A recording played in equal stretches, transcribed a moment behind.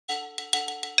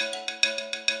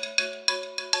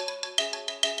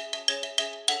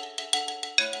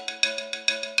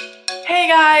Hey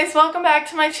guys, welcome back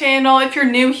to my channel. If you're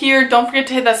new here, don't forget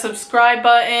to hit that subscribe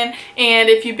button, and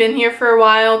if you've been here for a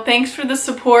while, thanks for the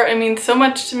support. It means so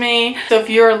much to me. So if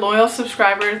you're a loyal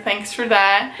subscriber, thanks for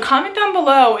that. Comment down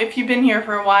below if you've been here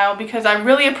for a while because I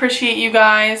really appreciate you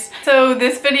guys. So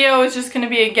this video is just going to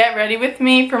be a get ready with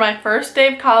me for my first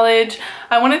day of college.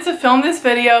 I wanted to film this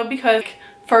video because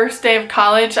first day of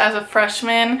college as a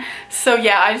freshman. So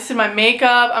yeah, I just did my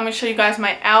makeup. I'm gonna show you guys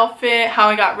my outfit, how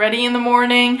I got ready in the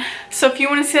morning. So if you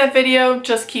want to see that video,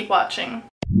 just keep watching.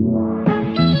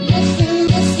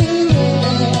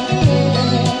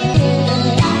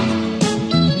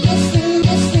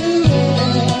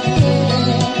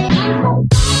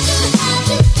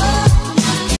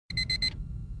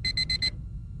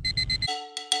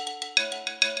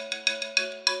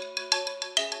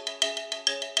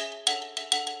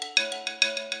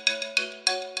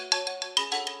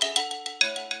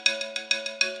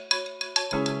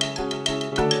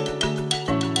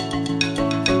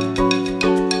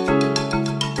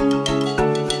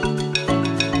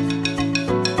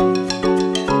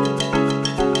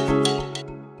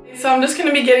 So I'm just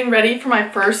gonna be getting ready for my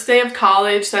first day of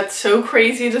college. That's so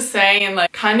crazy to say and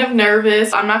like kind of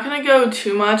nervous. I'm not gonna go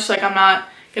too much, like I'm not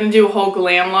gonna do a whole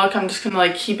glam look. I'm just gonna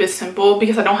like keep it simple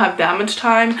because I don't have that much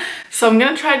time. So I'm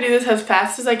gonna try to do this as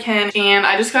fast as I can. And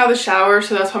I just got out of the shower,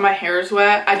 so that's why my hair is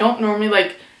wet. I don't normally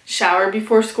like shower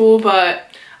before school, but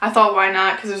I thought why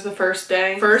not because it's the first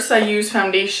day. First I use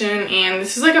foundation, and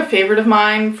this is like a favorite of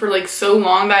mine for like so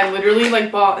long that I literally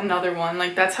like bought another one.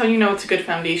 Like that's how you know it's a good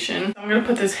foundation. I'm gonna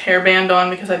put this hairband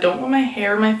on because I don't want my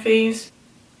hair in my face.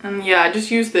 And yeah, I just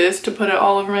use this to put it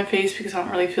all over my face because I don't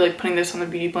really feel like putting this on the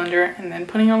beauty blender and then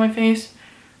putting it on my face.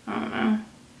 I don't know.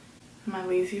 Am I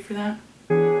lazy for that?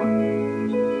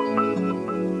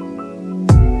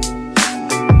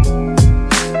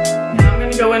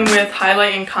 Go in with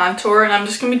highlight and contour, and I'm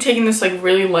just gonna be taking this like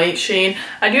really light shade.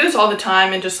 I do this all the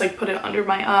time and just like put it under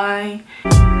my eye.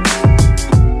 On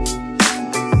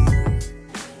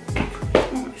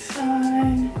my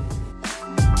side.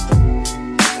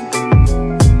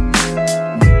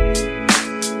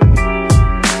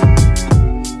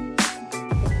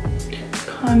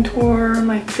 Contour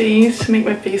my face to make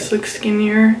my face look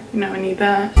skinnier. You know, I need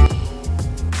that.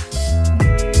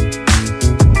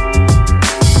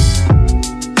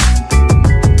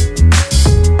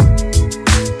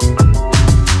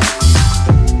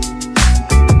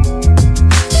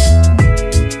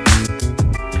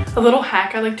 A little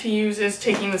hack I like to use is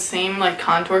taking the same like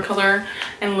contour color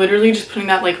and literally just putting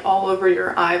that like all over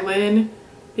your eyelid,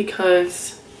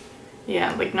 because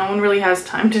yeah, like no one really has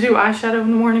time to do eyeshadow in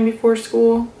the morning before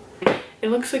school. It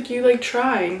looks like you like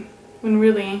tried when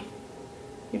really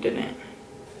you didn't.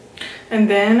 And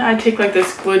then I take like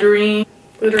this glittery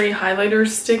highlighter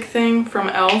stick thing from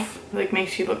e.l.f. like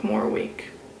makes you look more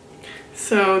awake.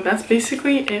 So that's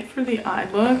basically it for the eye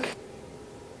look.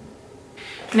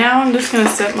 Now I'm just going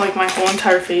to set like my whole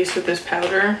entire face with this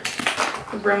powder,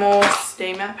 the Rimmel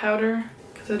Stay Matte powder,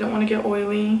 because I don't want to get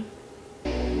oily.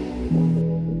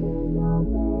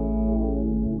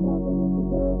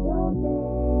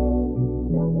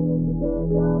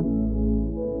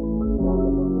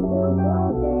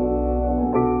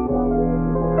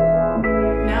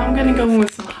 Now I'm going to go in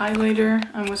with some highlighter.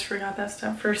 I almost forgot that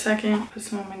step for a second. Put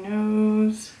some on my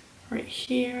nose, right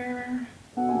here.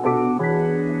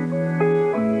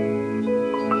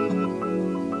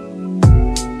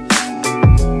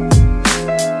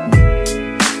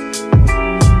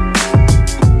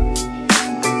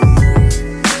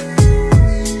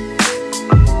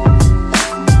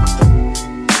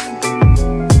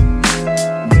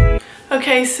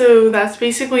 Okay, so that's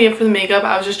basically it for the makeup.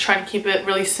 I was just trying to keep it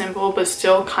really simple but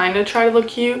still kind of try to look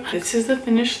cute. This is the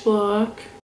finished look.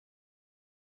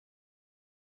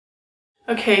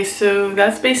 Okay, so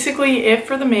that's basically it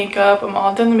for the makeup. I'm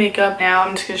all done the makeup. Now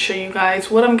I'm just going to show you guys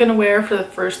what I'm going to wear for the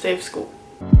first day of school.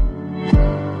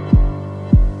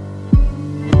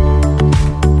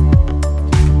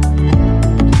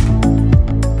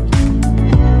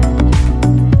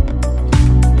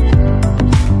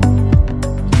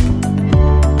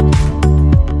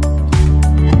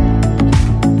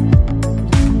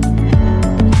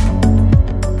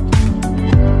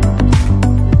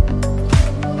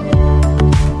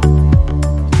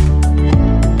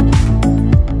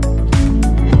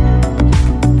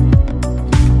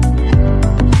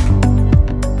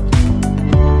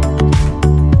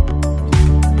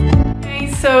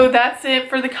 So that's it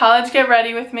for the college get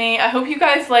ready with me. I hope you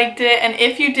guys liked it, and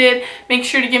if you did, make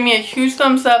sure to give me a huge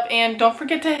thumbs up and don't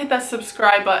forget to hit that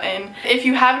subscribe button. If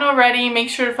you haven't already, make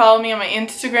sure to follow me on my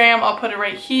Instagram. I'll put it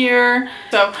right here.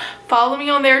 So follow me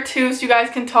on there too so you guys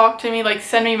can talk to me, like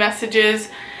send me messages,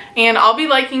 and I'll be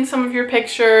liking some of your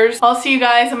pictures. I'll see you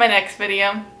guys in my next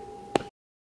video.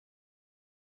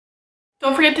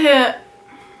 Don't forget to...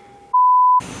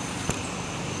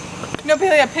 No,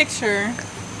 Bailey, a picture.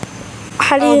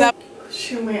 How do you...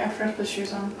 Shoot, wait, I forgot to put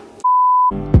shoes on.